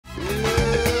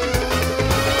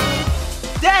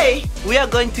we are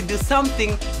going to do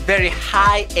something very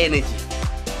high energy.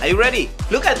 Are you ready?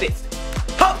 Look at this.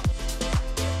 Hop!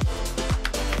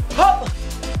 Hop!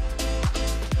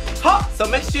 Hop! So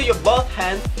make sure your both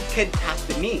hands can touch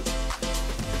the knees.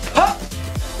 Hop!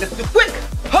 Let's do quick.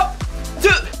 Hop! 2,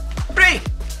 3,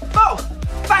 4,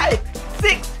 5,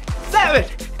 6, 7,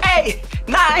 8,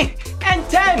 9, and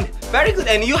 10. Very good.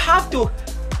 And you have to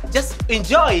just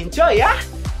enjoy, yeah?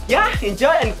 Yeah,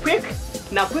 enjoy and quick.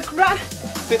 Now quick run,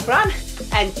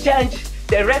 and change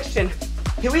direction.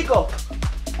 Here we go.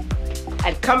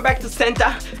 And come back to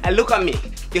center and look at me.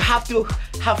 You have to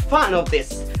have fun of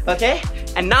this, okay?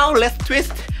 And now let's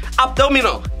twist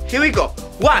abdominal. Here we go.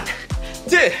 1,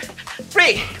 2,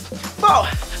 3, 4,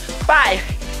 5,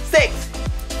 6,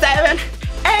 7,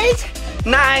 8,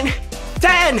 9,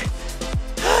 10.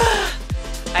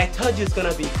 I told you it's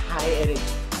gonna be high energy.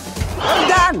 Well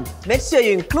done! Make sure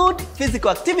you include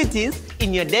physical activities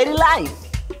in your daily life.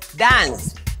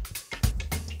 Dance.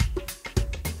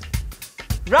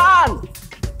 Run.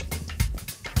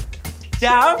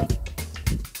 Jump.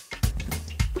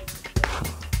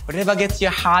 Whatever gets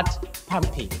your heart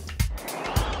pumping.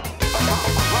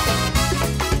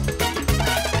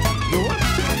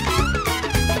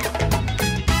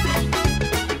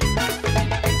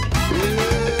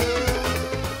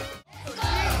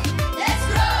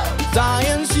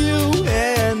 Science, you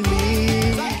and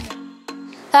me.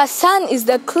 The sun is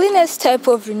the cleanest type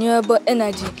of renewable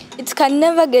energy. It can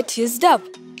never get used up.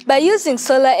 By using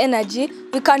solar energy,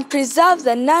 we can preserve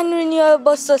the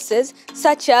non-renewable sources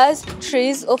such as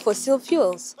trees or fossil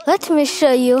fuels. Let me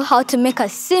show you how to make a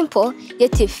simple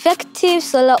yet effective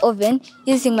solar oven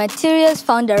using materials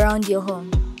found around your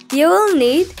home. You will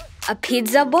need a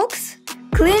pizza box,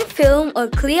 clean film or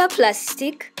clear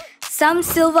plastic, some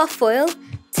silver foil,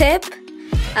 tape,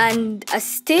 and a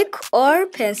stick or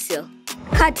pencil.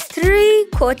 Cut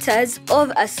 3/4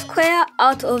 of a square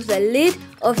out of the lid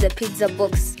of the pizza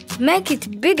box. Make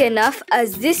it big enough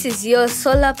as this is your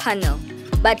solar panel,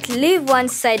 but leave one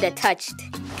side attached.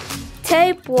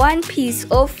 Tape one piece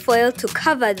of foil to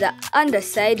cover the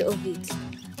underside of it.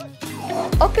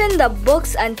 Open the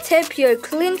box and tape your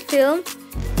clean film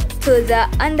to the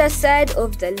underside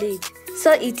of the lid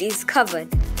so it is covered.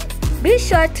 Be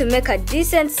sure to make a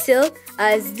decent seal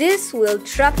as this will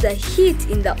trap the heat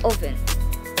in the oven.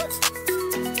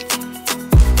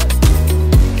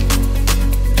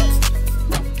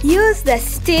 Use the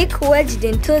stick wedged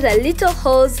into the little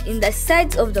holes in the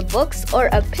sides of the box or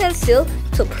a pencil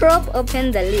to prop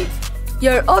open the lid.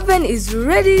 Your oven is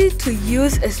ready to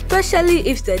use, especially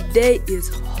if the day is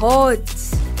hot.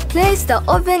 Place the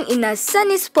oven in a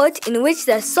sunny spot in which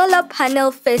the solar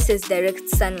panel faces direct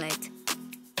sunlight.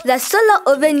 The solar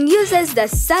oven uses the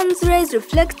sun's rays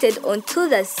reflected onto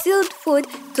the sealed food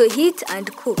to heat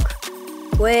and cook.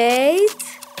 Wait,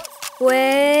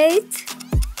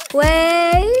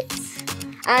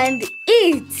 and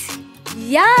eat!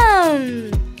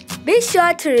 Yum! Be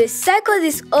sure to recycle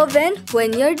this oven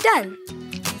when you're done.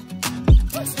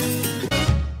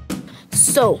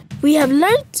 So, we have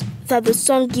learned that the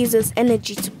sun gives us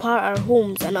energy to power our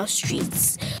homes and our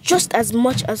streets, just as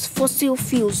much as fossil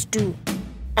fuels do.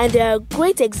 And there are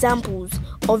great examples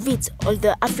of it on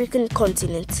the African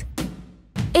continent.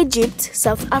 Egypt,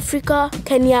 South Africa,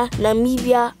 Kenya,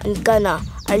 Namibia, and Ghana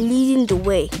are leading the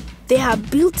way. They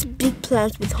have built big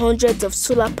plants with hundreds of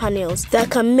solar panels that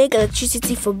can make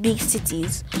electricity for big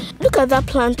cities. Look at that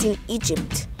plant in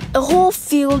Egypt. A whole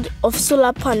field of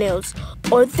solar panels,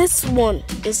 or this one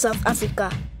in South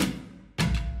Africa.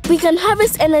 We can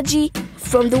harvest energy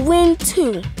from the wind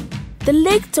too. The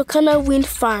Lake Turkana Wind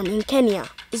Farm in Kenya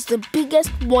is the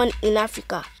biggest one in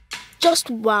Africa. Just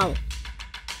wow.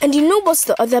 And you know what's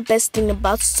the other best thing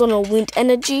about sun or wind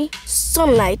energy?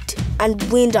 Sunlight and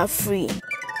wind are free.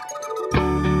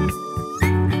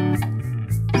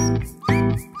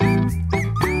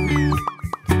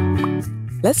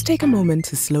 Let's take a moment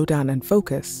to slow down and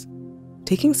focus.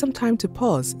 Taking some time to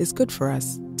pause is good for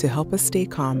us to help us stay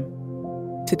calm.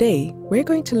 Today, we're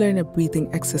going to learn a breathing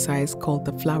exercise called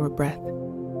the flower breath.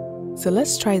 So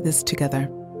let's try this together.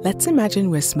 Let's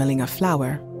imagine we're smelling a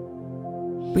flower.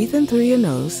 Breathe in through your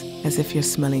nose as if you're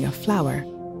smelling a flower.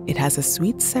 It has a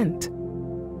sweet scent.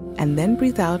 And then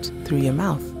breathe out through your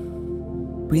mouth.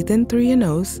 Breathe in through your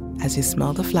nose as you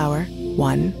smell the flower.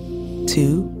 1,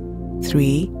 2,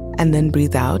 3, and then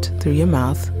breathe out through your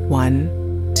mouth. 1,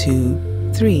 2,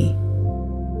 3.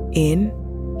 In,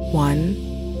 1,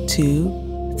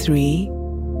 2, 3,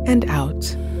 and out.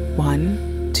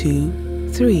 1, 2,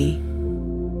 3.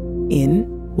 In,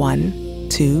 1,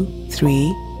 2,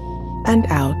 3, and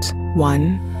out.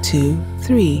 1, 2,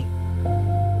 3.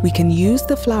 We can use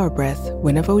the flower breath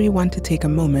whenever we want to take a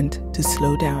moment to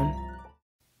slow down.